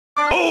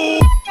Oh!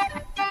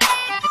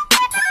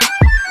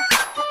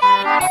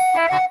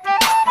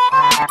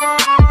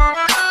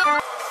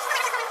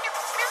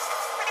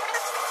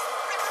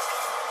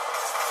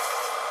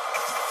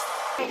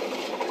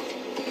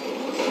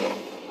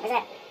 Where's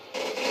that?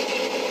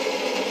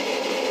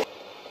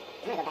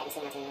 I'm gonna go back and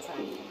see my team. Hold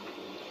on.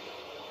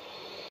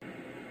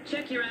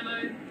 Check your ammo.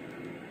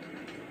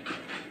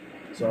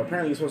 So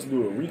apparently you're supposed to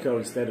do a Rico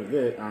instead of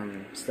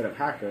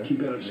Hacker. If you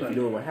do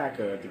it with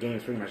Hacker, the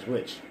game's pretty much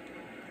glitched.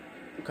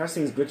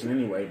 Cutscene's glitching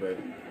anyway, but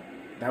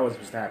that was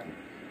supposed to happen.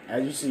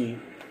 As you see,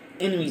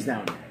 enemies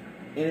down there.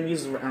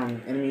 Enemies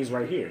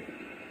right here.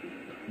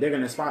 They're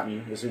gonna spot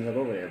me as soon as I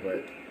go over there,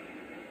 but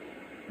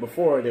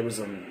before there was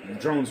some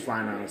drones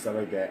flying around and stuff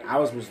like that. I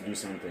was supposed to do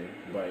something,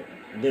 but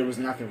there was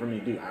nothing for me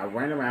to do. I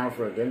ran around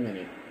for a good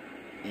minute,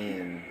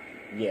 and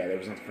yeah, there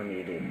was nothing for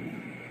me to do.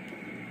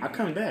 I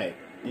come back,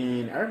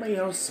 and everybody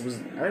else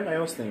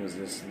thing was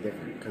just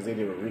different because they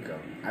did it with Rico.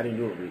 I didn't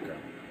do it with Rico.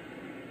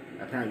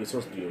 Apparently, you're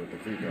supposed to do it with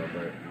the Rico,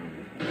 but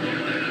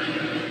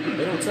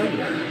they don't tell you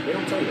that. They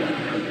don't tell you that.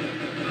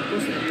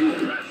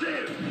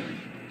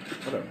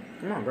 Hold up,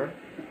 come on, bro.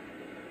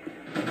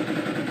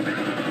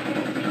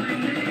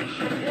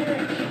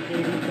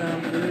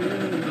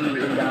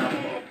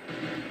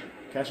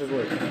 Cash his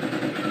work.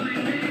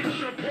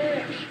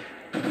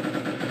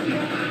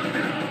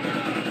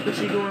 What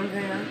you doing,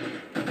 man?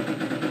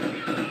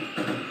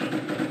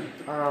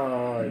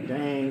 Oh,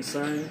 dang,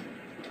 son.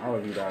 All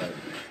of you died.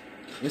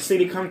 You see,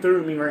 they come through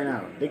with me right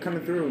now. They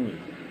coming through with me.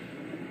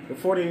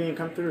 Before they didn't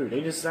come through,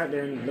 they just sat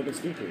there and looking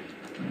stupid.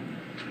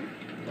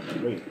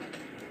 Wait.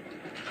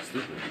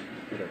 Stupid.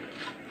 Hold up.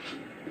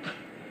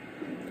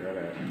 Got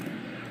that.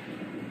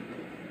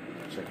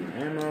 Check my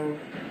ammo.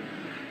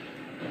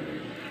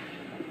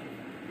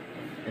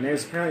 And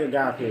there's apparently a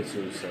guy up here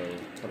too, so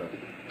hold up.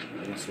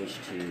 Let me switch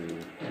to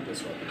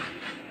this weapon.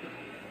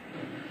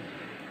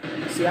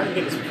 See, I can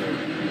get this before.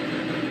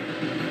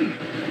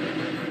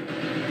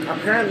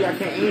 Apparently I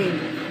can't aim.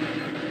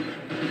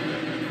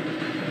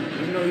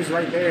 Even though he's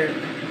right there.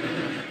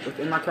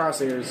 Within my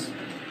crosshairs.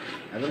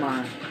 Never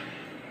mind.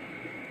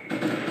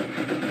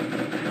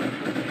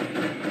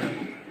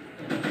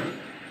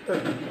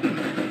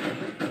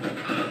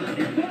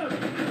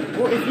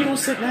 Well, if you don't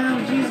sit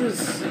down,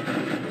 Jesus.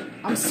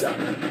 I'm sorry.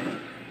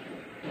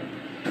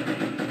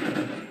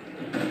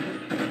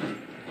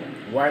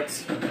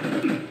 What?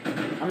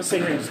 I'm gonna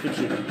sit here and just get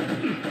you.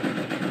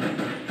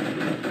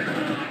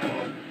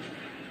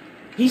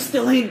 He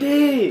still ain't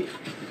dead.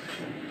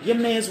 Your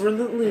man's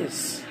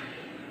relentless.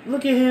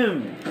 Look at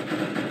him.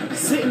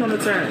 Sitting on the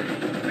turn.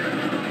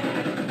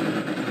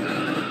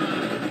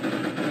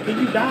 Can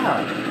you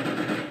die?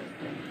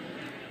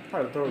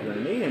 Probably throw a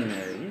grenade in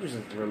there. You was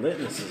just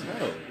relentless as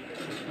hell.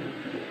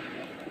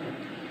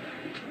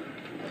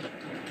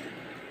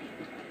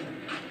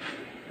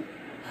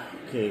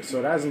 Okay,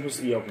 so that isn't supposed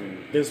to be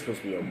open. This is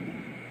supposed to be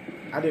open.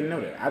 I didn't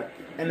know that.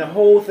 And the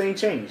whole thing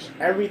changed.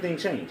 Everything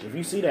changed. If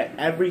you see that,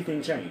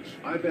 everything changed.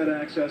 I've got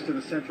access to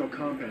the central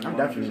compound. I'm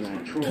definitely going.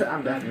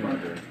 I'm definitely going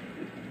there.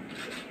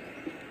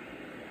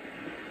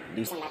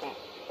 Do something like that.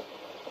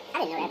 I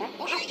didn't know that,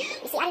 bro. You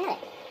see, I didn't know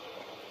that.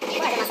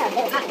 Before I did myself,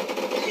 they were talking.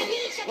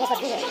 They were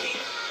supposed to be here.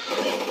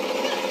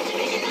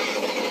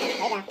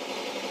 Lay down.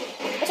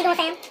 What you doing,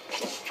 fam?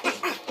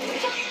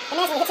 The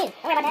man's gonna hit you.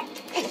 Don't worry about that.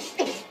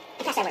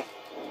 Catch that work.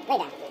 Lay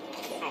down.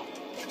 Alright.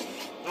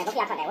 Both of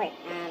y'all caught that word.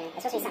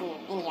 There's supposed to be something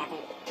in here, I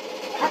think.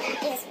 Oh,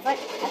 Jesus. Look.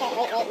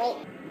 Okay, wait.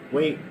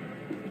 Wait.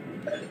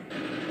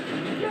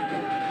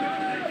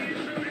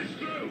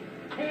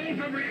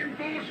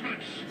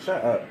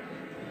 Shut up.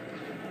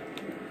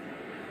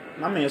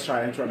 My man's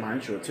trying to interrupt my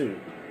intro, too.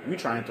 You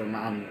trying to interrupt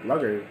my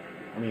lugger.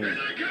 I mean,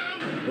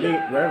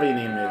 whatever your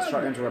name is,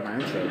 try to interrupt my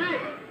intro.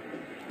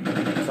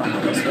 So I'm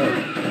like, let's go.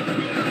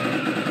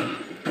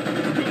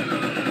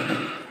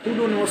 Who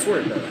doing the most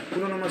work, though?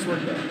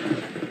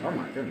 Oh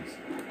my goodness.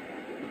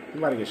 You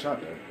about to get shot,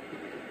 though.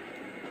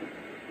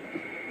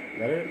 Is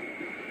that it?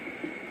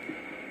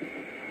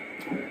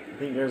 I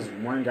think there's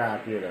one guy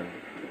up here, though.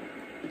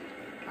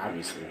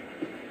 Obviously.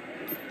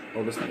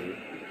 Oh, this dude.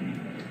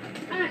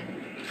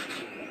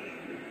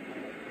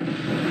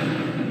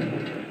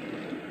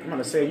 I'm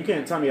gonna say, you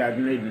can't tell me I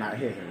did not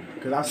hit him.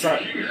 Because I saw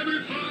it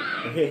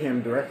hit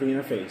him directly in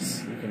the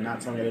face. You cannot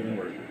tell me that didn't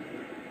work.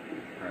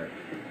 Alright.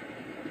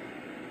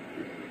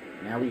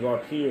 Now we go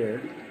up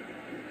here.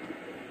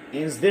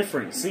 And it's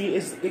different. See,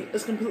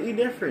 it's completely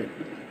different.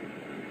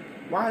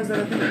 Why is that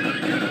a thing?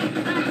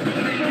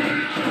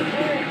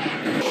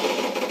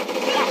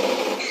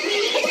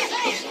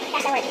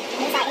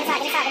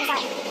 Inside.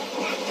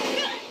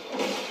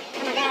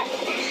 Oh my god.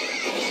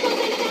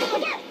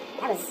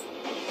 That was...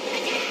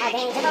 Oh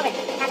dang, jump over.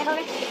 Can I jump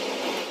over? You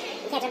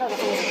can't jump over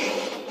for me.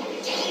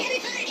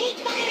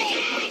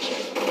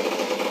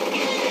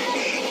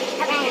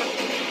 Okay.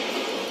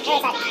 Very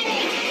tight.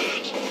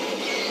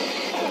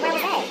 Where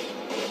was that?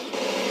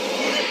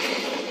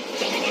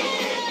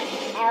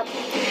 Help.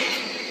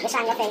 Get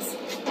shot in your face.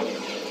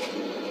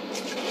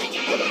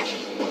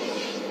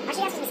 Aren't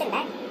you guys supposed to be sitting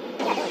back?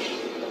 What are y'all doing?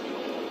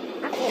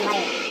 I'm confused why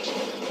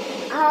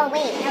Oh,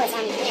 wait. No, it's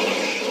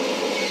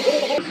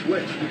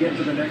Switch to get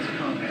to the next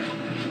compound.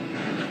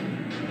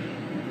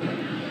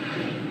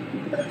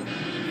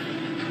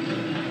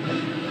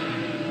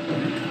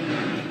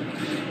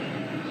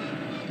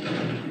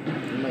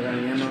 Anybody got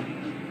any ammo?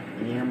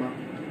 Any ammo?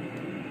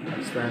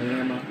 Spare any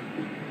ammo?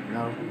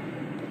 No?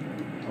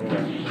 Oh, well.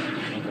 Okay.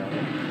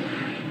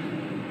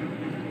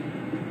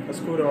 That's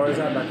cool though. Always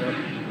have backup.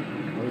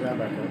 Always have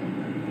backup.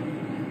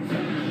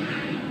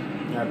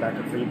 You have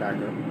backup, free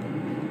backup.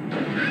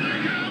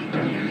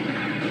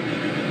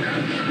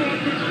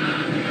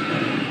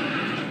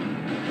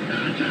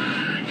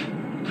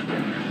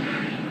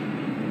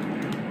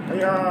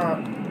 Hey, oh,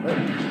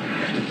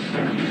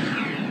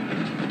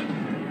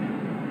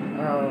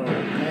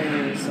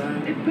 man,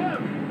 son.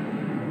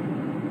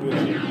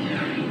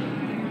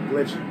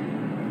 Glitch.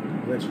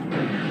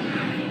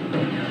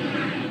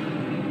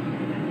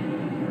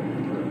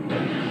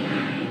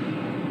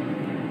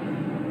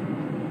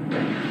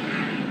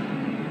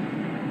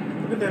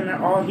 Look at them,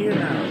 they're all here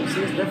now.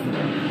 See, it's different.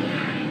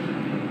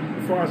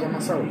 Before I was on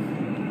myself.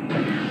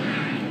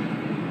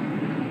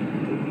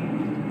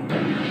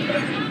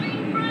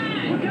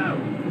 Look out!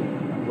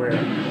 Where?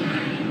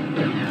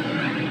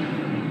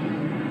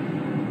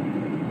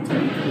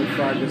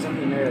 There's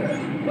something there.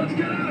 Let's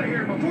get out of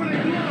here before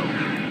they blow!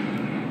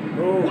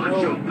 Oh, Watch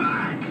no. your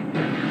back!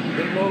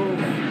 Good move.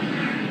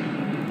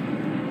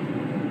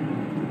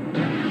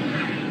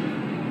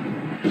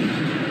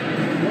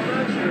 Well,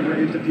 that should have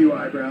raised a few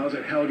eyebrows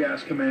at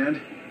Helgas Command.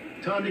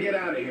 Time to get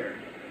out of here.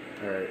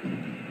 Alright.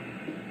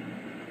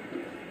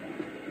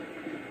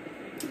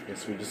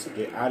 Guess we just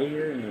get out of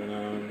here and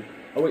then,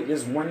 oh wait,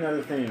 there's one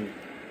other thing.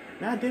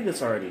 Nah, I did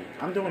this already.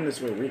 I'm doing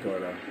this with Rico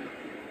though.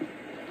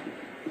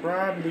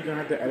 Probably gonna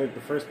have to edit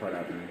the first part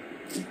out then.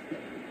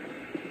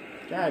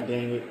 God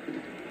dang it.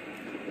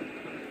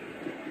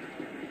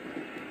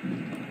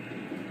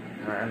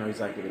 Alright, I know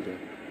exactly what to do.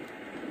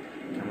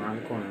 Come around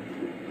the corner.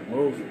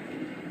 Move.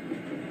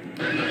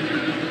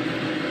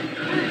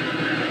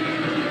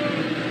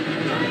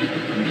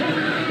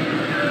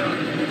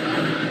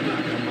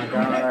 Oh my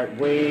god,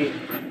 wait.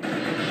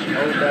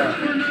 Hold up.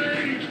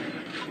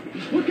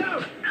 Look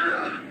out!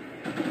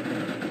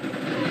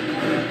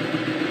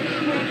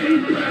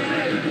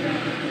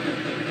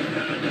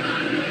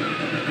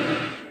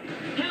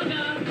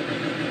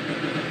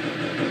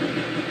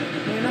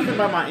 Man, nothing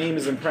about my aim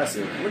is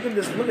impressive. Look at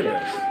this, look at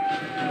this.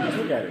 Just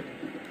look at it.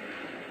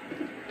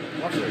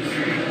 Watch this.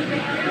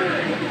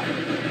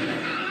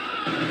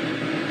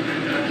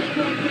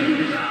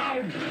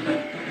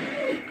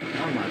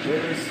 Oh my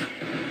goodness.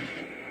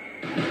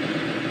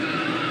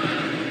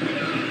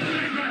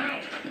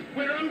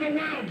 We're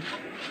overwhelmed!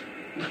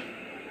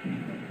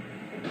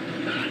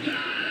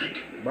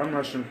 Bum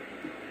rushing.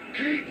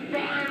 Keep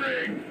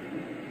firing!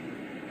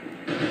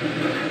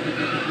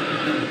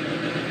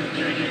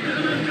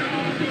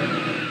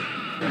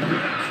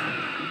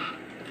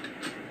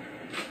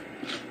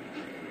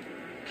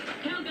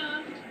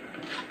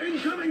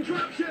 Incoming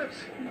dropships!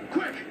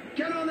 Quick!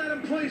 Get on that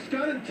emplaced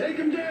gun and take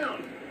him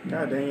down!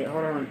 God dang it,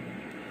 hold on.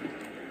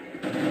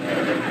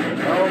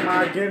 Oh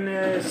my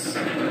goodness.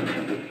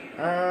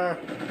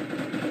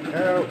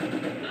 Help.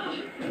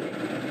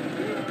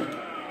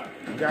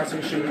 You guys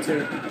can shoot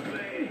too.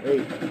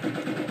 Wait.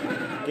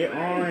 Get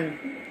on.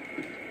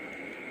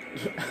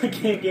 I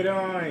can't get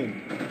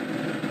on.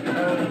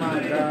 Oh my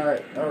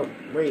god. Oh,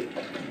 wait.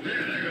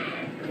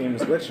 Game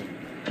is glitching.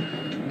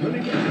 Let me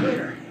get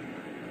clear.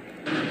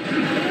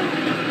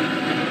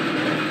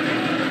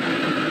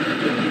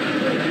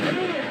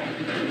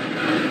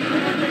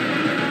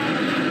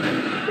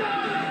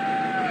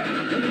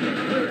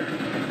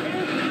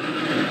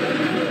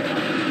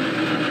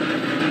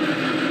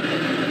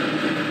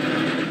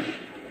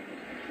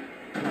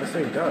 I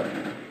say duck.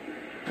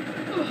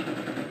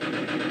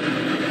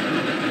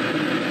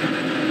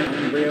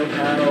 Real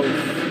house.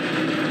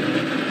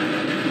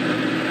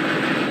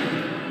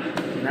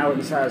 Now it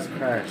decides to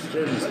crash.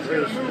 Goodness Let's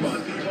get a move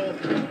on, gracious. people.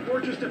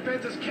 Fortress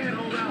defenses can't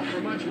hold out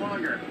for much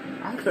longer.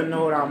 I couldn't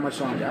hold out much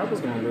longer. I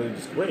was gonna really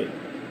just quit.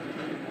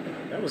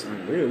 That was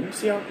unreal. You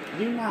see how,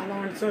 you know how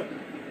long it took?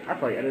 I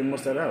probably edited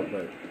most of that out,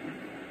 but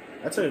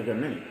that took a good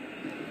minute.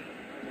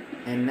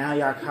 And now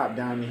y'all cop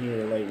down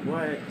here like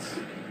what?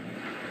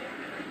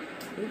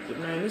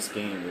 Man, this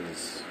game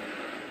is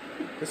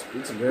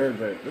it's good,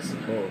 but this is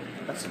bull.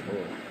 That's some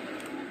bull.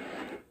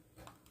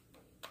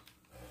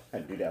 I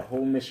had to do that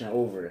whole mission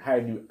over. I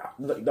had to do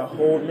look, the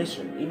whole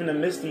mission, even the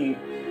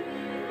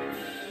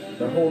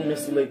whole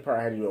Misty Lake part.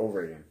 I had to do it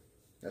over again.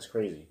 That's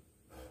crazy.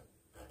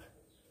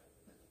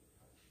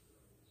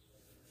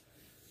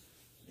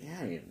 Yeah,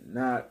 I am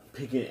not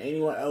picking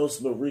anyone else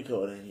but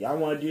Rico. Then y'all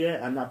want to do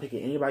that? I'm not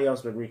picking anybody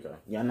else but Rico.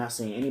 Y'all not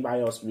seeing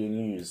anybody else being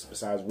used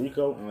besides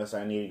Rico, unless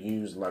I need to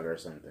use Lugger or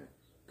something,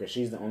 because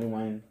she's the only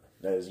one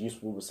that is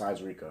useful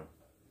besides Rico.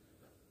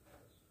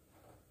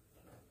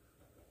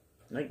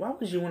 Like, why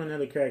would you want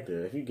another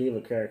character if you gave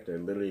a character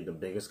literally the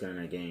biggest gun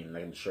in the game,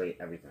 like destroy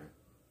everything?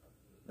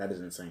 That is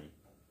insane.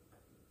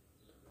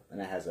 And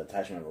that has the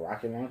attachment of a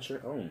rocket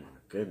launcher. Oh my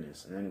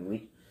goodness! And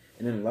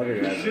And then Lover We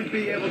has should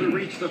be able to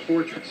reach the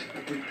fortress.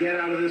 We get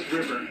out of this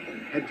river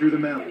and head through the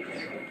mountains.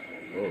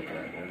 bull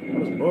crap, man. That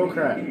was bull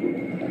crap.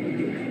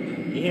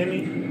 You hear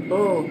me?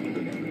 Bull.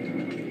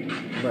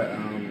 But,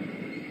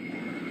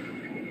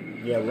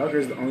 yeah,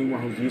 Lugger's the only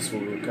one who's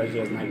useful because he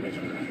has night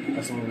vision.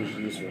 That's the only one who's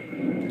useful.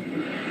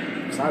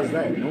 Besides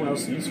that, no one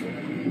else is useful.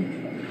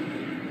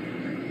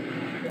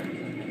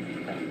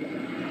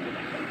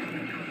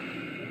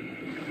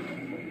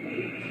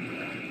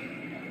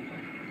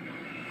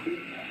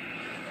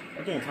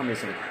 You can't tell me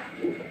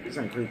this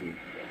ain't creepy.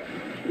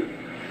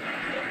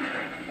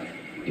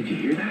 Did you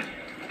hear that?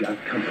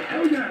 Got company.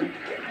 Hell yeah!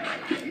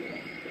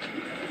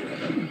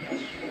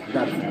 You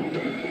got it, man.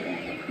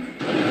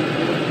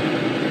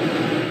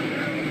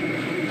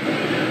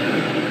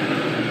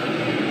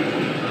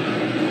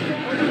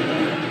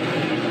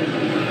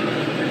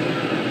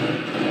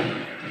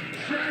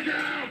 Drag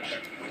out!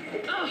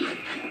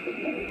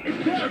 It's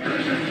there,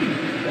 Christian!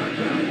 Watch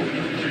out!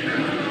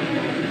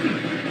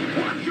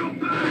 Watch your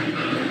back!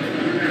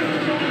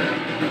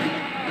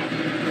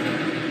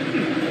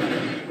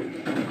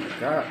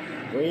 God,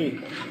 wait.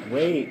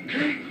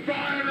 Keep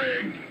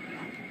firing!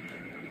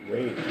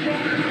 Wait.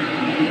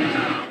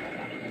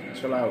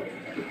 Chill out.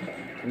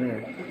 Come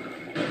here.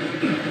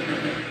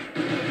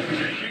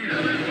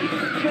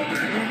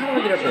 Man, how do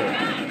I get up there?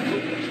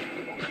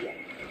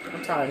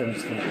 I'm tired of him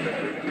just camping.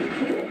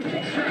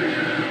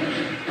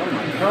 Oh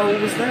my god,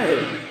 what was that?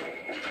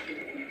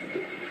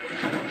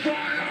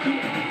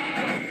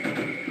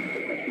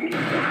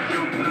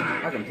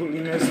 I completely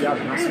missed. Y'all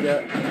did not see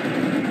that.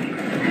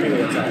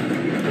 Melee attack.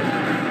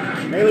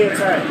 Melee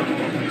attack.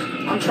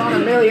 I'm trying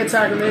to melee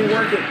attack and they ain't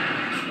working.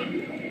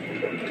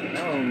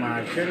 Oh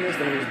my goodness,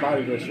 then he's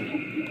body glitching.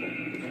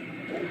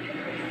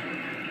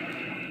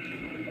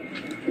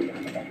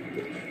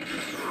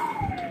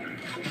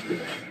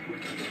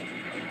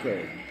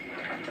 Okay.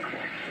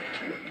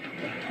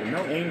 The no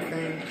aim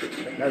thing,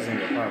 that's gonna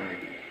be a problem.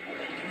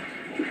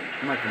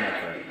 I'm not gonna like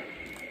that.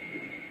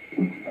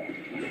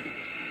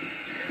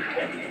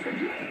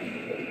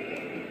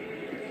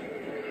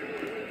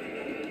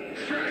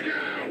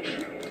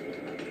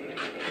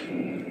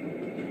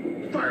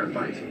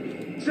 Firefight.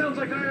 Sounds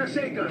like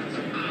IRSA guns.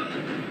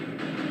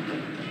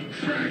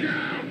 Frag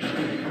out!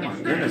 Oh my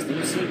goodness, do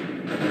you see?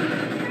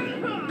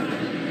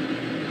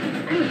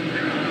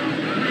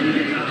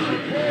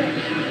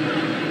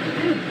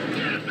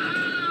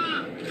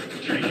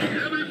 Taking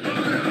heavy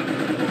fire!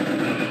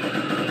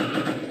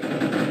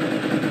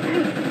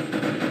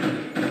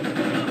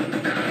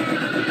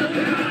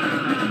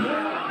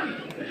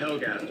 The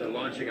Hellgast are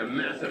launching a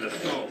massive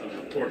assault on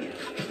the fortress.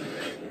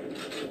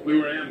 We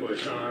were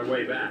ambushed on our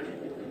way back.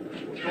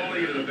 We're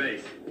falling into the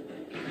base.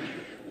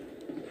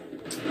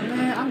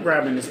 Man, I'm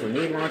grabbing this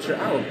grenade launcher.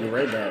 I will be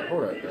right back.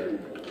 Hold up, bro.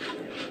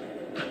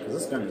 Cause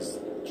this gun is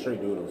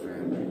straight doodle,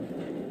 fam.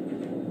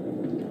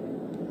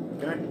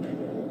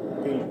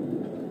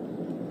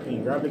 Can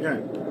you grab the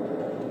gun?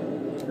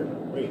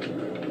 Wait.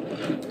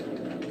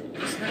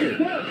 Hey.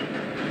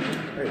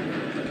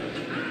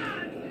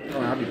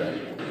 Oh, I'll be back.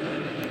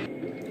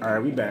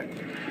 Alright, we back.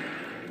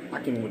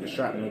 I came with the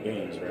shrapnel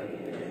games, bro.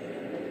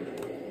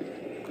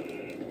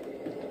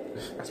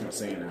 That's my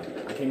saying now.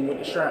 I came with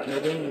the shrapnel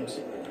games.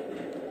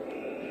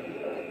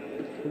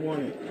 Who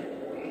won it?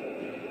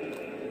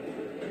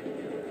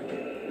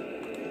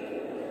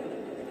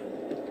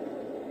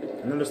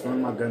 I noticed none of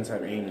my guns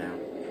have aim now.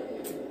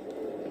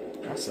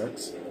 That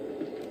sucks.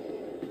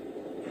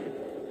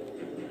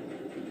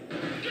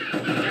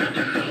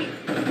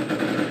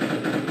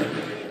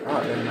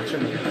 Ah, that's my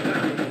chimney.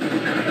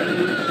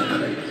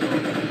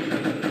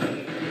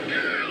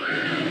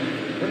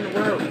 What in the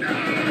world?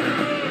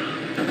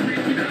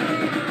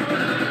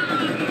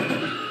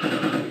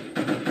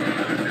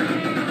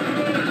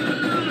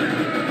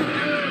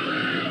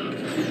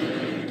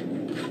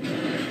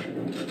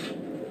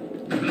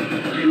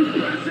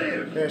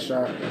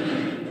 Headshot.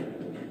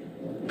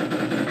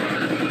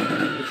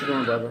 What you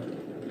doing, brother?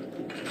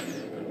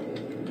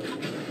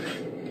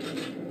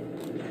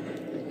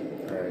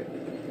 Alright.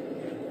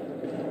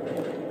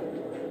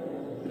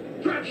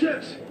 Drop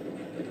ships!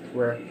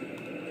 Where?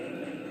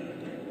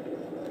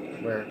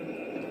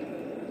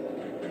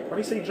 Why do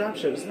you say drop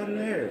ship? It's not in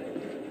there.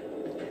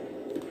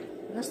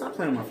 Man, stop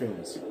playing with my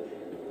feelings.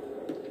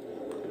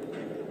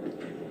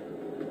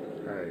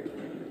 Alright.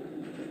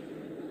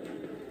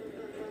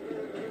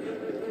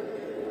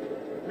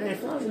 Man,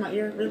 flies in my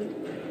ear, really?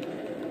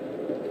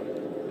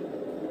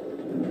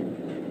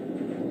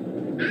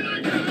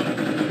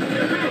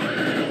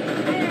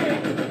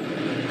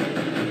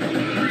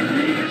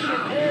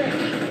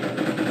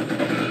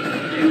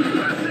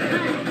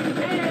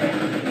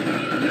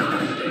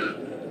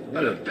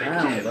 Lay it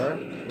down, bro.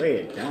 Lay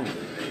it down.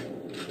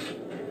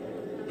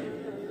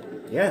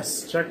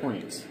 Yes,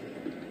 checkpoints.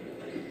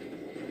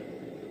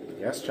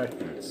 Yes,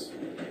 checkpoints.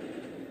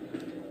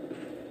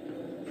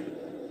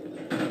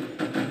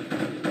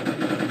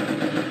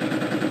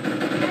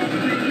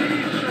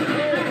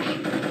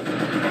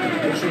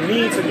 What you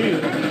need to do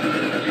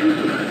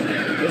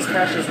is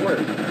catch his work.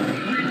 We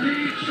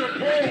need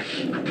support!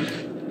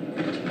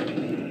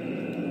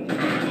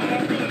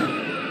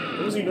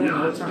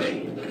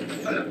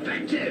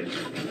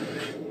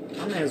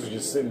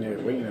 just sitting there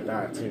waiting to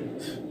die too.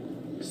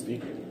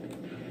 Stupid.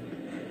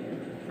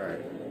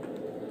 Alright.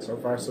 So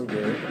far so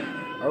good.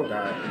 Oh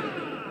god.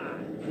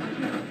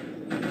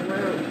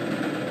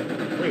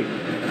 Wait.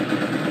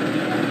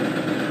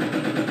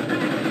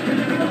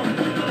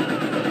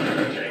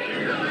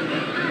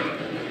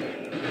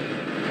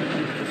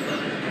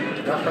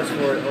 Got press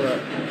for it, hold up.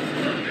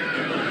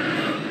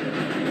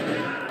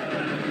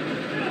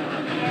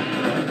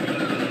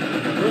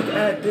 Look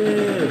at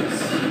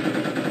this!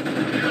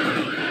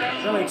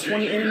 There's like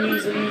 20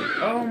 enemies in me.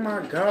 Oh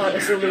my god,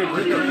 that's a little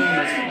group of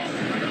enemies.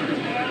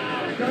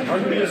 All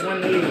you need is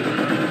one lead.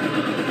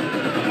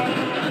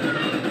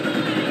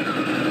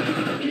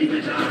 Keep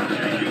it up.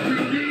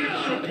 We need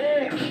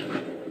support.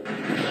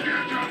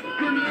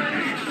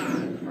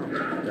 Oh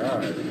my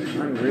god.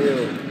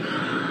 Unreal.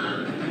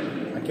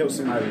 I killed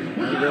somebody.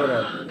 Unreal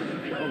though.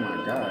 Oh my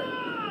god.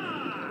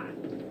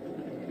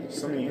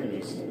 So many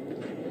enemies.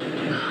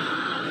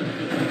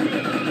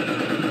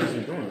 What's he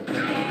doing?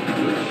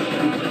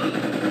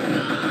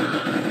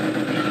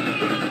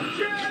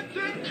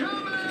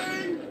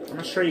 I'm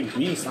a straight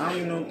beast. I don't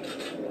even know.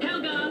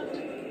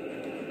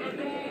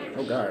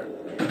 Oh god.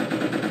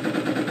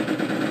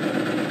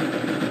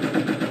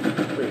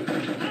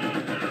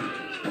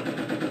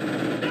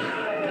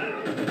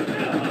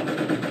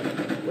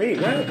 Wait,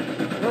 what?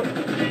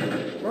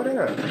 What is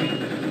that?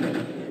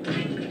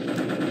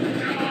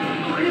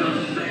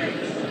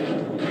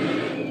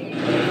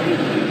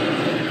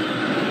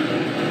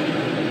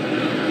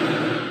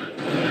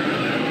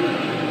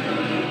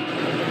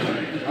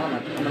 Oh my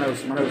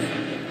nose, my nose.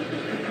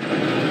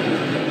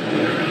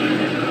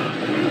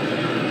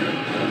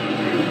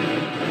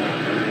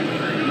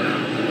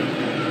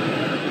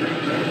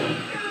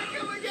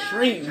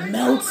 Straight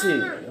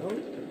melted.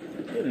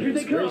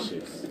 Goodness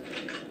gracious.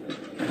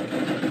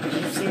 Did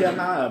you see that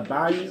amount of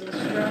bodies and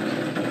stuff?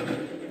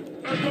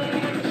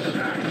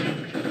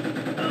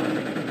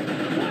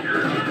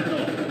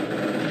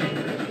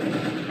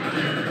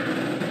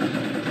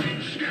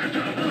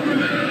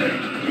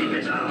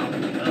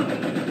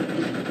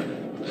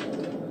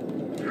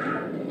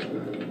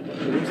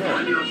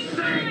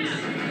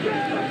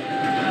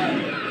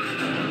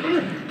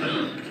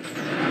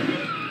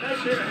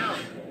 That's here to help.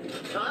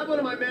 I'll have one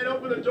of my men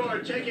open the door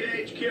and take you to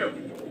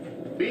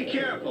HQ. Be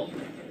careful.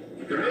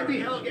 There may be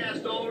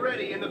hellgas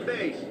already in the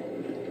base.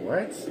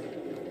 What?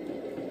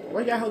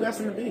 What y'all hellgas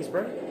in the base,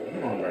 bro?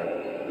 Come on, bro.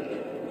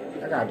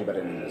 I gotta do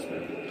better than this, bro.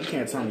 You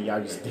can't tell me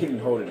y'all just didn't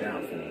hold it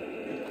down for me.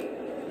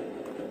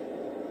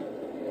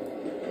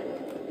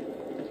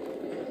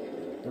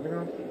 Let me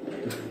go.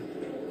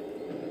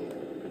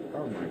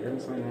 Oh my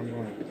goodness, I don't know where I'm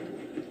going.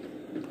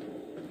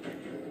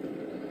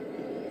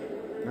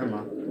 Never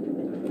mind.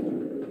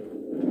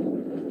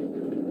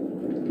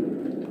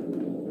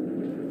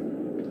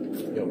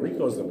 Yo,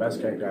 Rico's the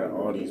best character out of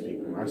all these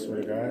people. I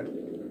swear to God.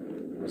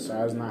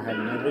 Besides not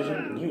having night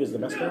vision, he was the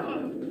best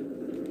character.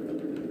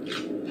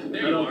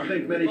 I don't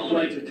think many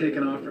flights are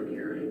taking off from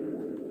here.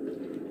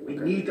 We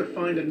need to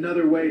find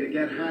another way to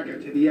get Hacker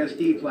to the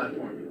SD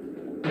platform.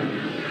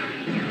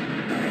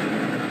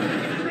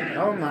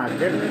 Oh my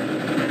goodness.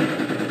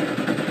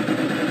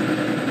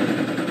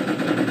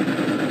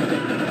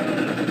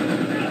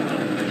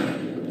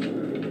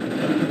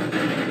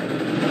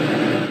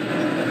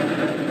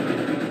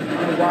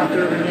 Walk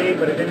through a grenade,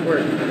 but it didn't work.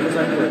 It was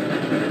like work.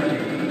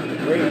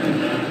 Wait.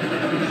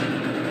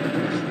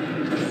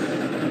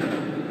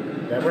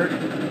 That worked? I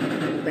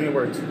think it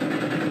worked.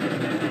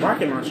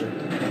 Rocket launcher.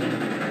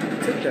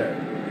 Take that.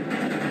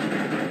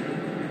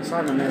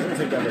 Sorry, my man. Let me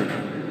take that break.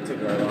 Take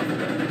it right off.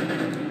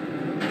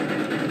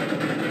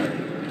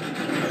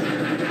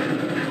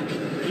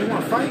 You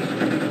want to fight?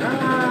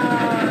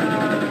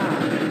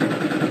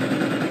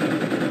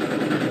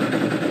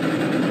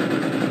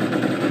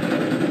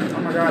 Oh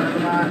my god, never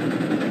mind.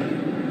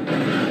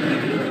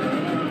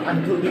 I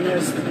completely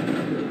missed.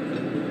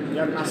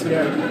 Y'all did not see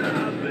that.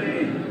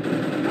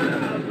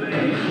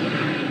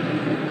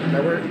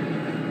 That worked.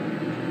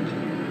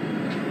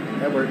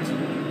 That worked.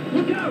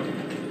 Look out!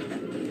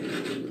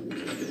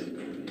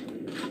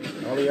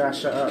 All of y'all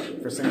shut up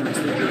for saying I'm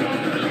stupid.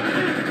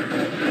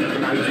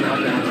 I'm not using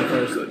rocket launcher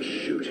first. Good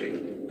shooting.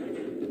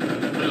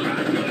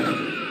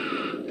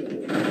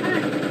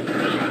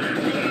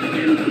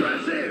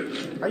 Impressive!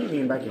 How you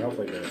getting back your health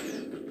like that?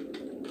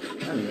 That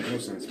doesn't make no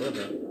sense. What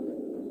the?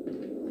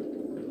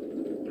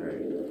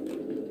 Alright.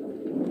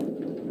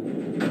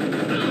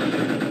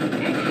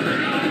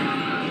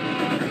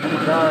 Oh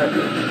my god.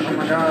 Oh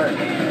my god.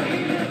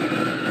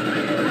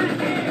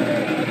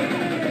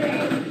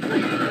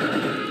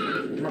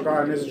 Oh my god,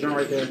 and there's a drone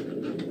right there.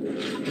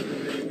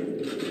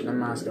 Never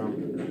mind, it's gone.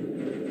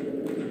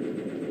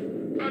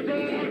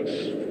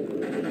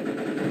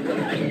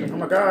 Oh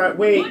my god,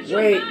 wait.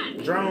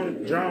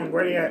 Drone,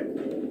 where you at?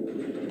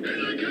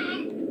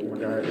 Oh my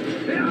god.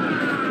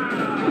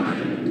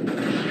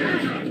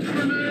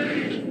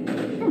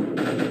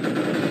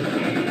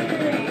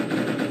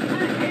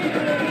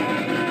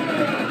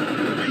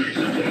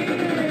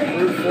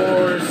 Brute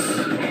force.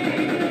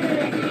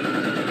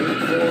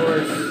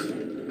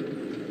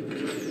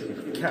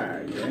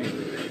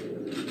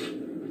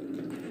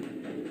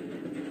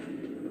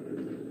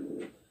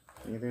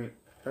 Anything?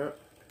 That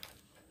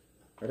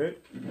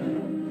it?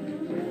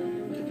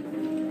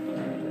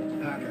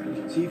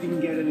 Hacker, see if you can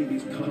get any of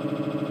these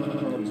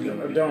columns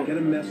going. Don't. Get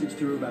a message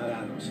through about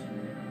Adams.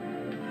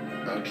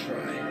 I'll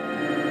try.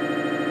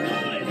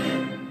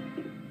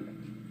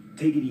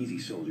 Take it easy,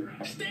 soldier.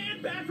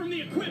 Stand back from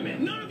the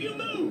equipment! None of you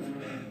move!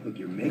 Look,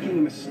 you're making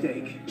a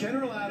mistake.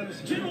 General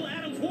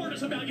Adams warned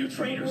us about you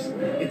traitors!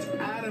 It's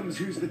Adams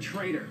who's the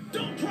traitor.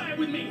 Don't try it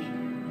with me!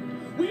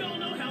 We all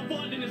know how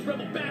Vaughn and his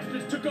rebel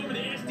bastards took over the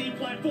SD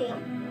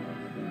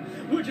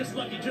platform. We're just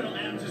lucky General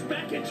Adams is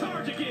back in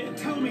charge again.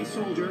 Tell me,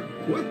 soldier,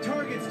 what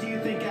targets do you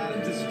think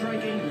Adams is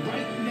striking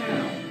right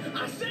now?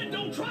 I said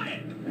don't try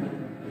it!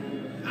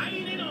 I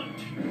ain't in on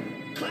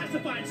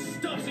classified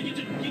stuff, so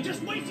you're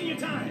just wasting your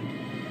time.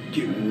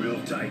 Getting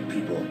real tight,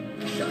 people.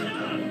 Shut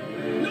up!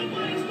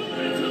 Nobody's moving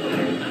until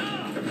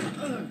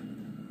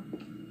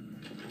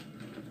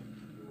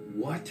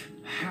What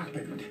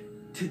happened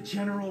to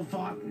General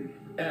Vaughn?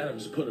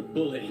 Adams put a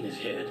bullet in his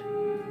head.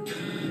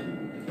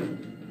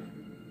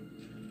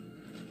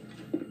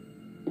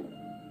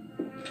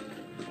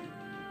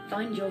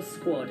 Find your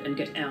squad and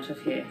get out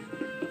of here.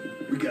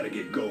 We gotta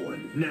get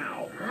going,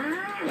 now.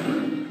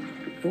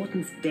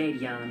 Vaughton's dead,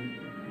 Jan.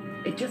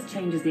 It just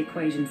changes the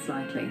equation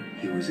slightly.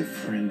 He was a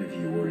friend of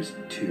yours,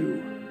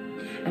 too.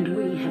 And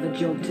we have a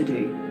job to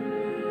do.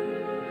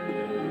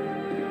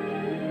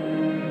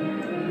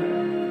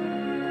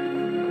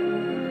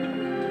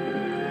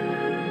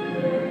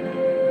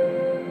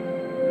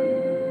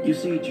 You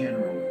see,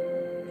 General,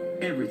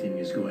 everything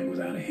is going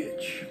without a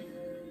hitch.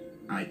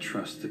 I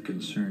trust the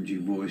concerns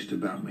you voiced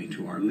about me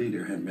to our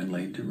leader have been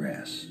laid to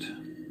rest.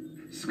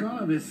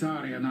 Scholar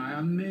Visari and I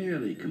are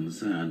merely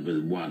concerned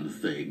with one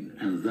thing,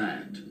 and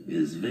that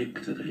is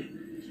victory.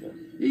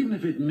 Even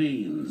if it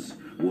means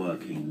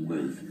working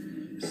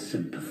with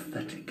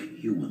sympathetic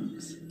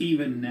humans.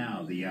 Even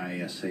now, the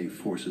ISA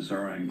forces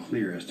are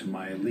unclear as to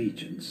my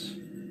allegiance.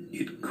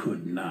 It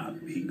could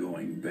not be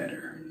going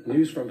better.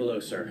 News from below,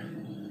 sir.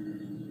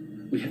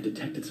 We have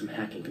detected some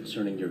hacking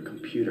concerning your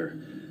computer.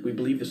 We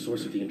believe the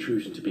source of the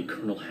intrusion to be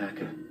Colonel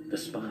Hacker, the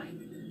spy.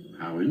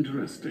 How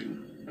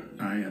interesting.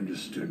 I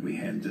understood we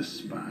had this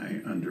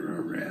spy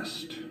under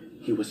arrest.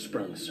 He was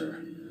sprung,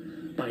 sir,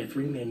 by a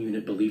three-man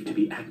unit believed to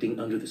be acting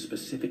under the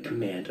specific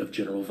command of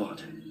General Vaughn,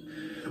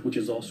 which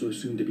is also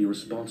assumed to be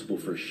responsible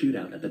for a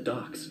shootout at the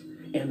docks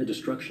and the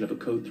destruction of a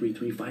Code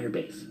 3-3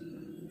 firebase.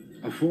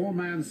 A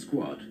four-man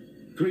squad.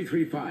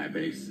 3-3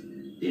 firebase.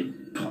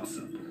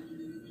 Impossible.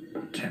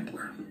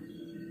 Templar.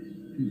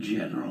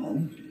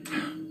 General.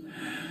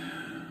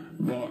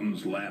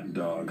 Vaughton's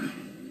lapdog.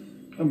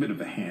 A bit of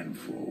a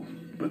handful,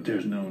 but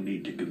there's no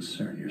need to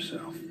concern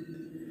yourself.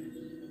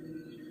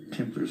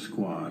 Templar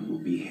squad will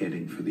be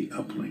heading for the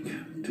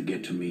uplink to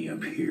get to me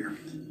up here,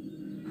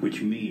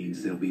 which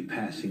means they'll be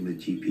passing the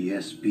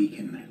GPS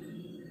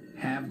beacon.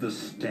 Have the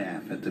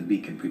staff at the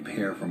beacon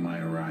prepare for my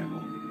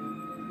arrival.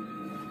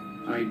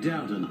 I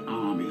doubt an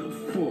army of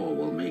 4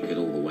 will make it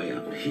all the way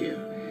up here,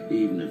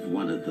 even if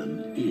one of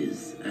them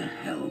is a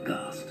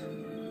Hellgast.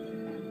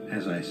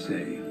 As I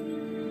say,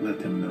 let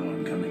them know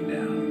I'm coming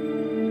down.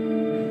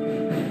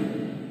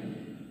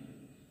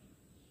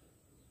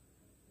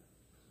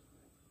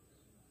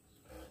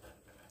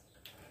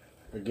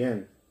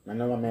 Again, I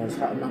know my man's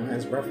hot. My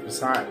man's breath was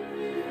hot.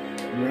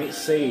 You ain't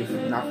safe.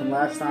 Not from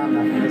last time,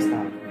 not from this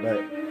time. But,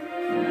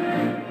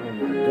 oh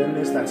my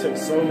goodness, that took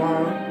so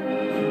long.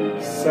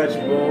 Such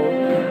bull.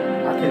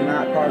 I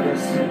cannot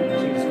progress.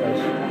 Jesus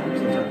Christ.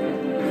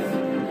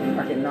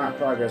 I cannot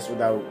progress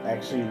without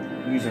actually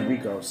using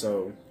Rico.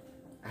 So,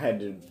 I had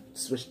to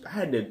switch. I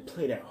had to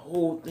play that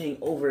whole thing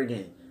over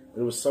again.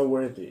 It was so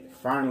worth it.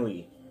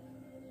 Finally.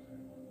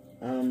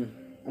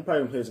 I'm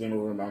probably gonna play this game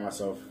over by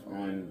myself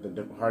on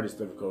the hardest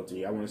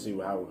difficulty. I want to see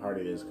how hard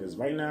it is, because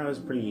right now it's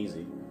pretty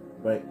easy.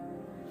 But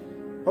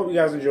hope you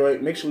guys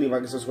enjoyed. Make sure to leave a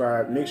like and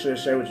subscribe. Make sure to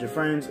share with your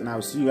friends, and I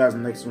will see you guys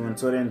in the next one.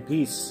 Until then,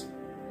 peace.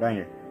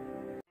 Banger.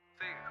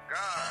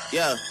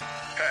 Yeah.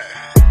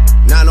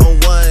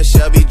 901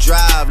 Shelby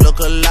Drive. Look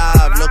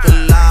alive, look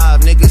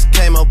alive. Niggas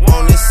came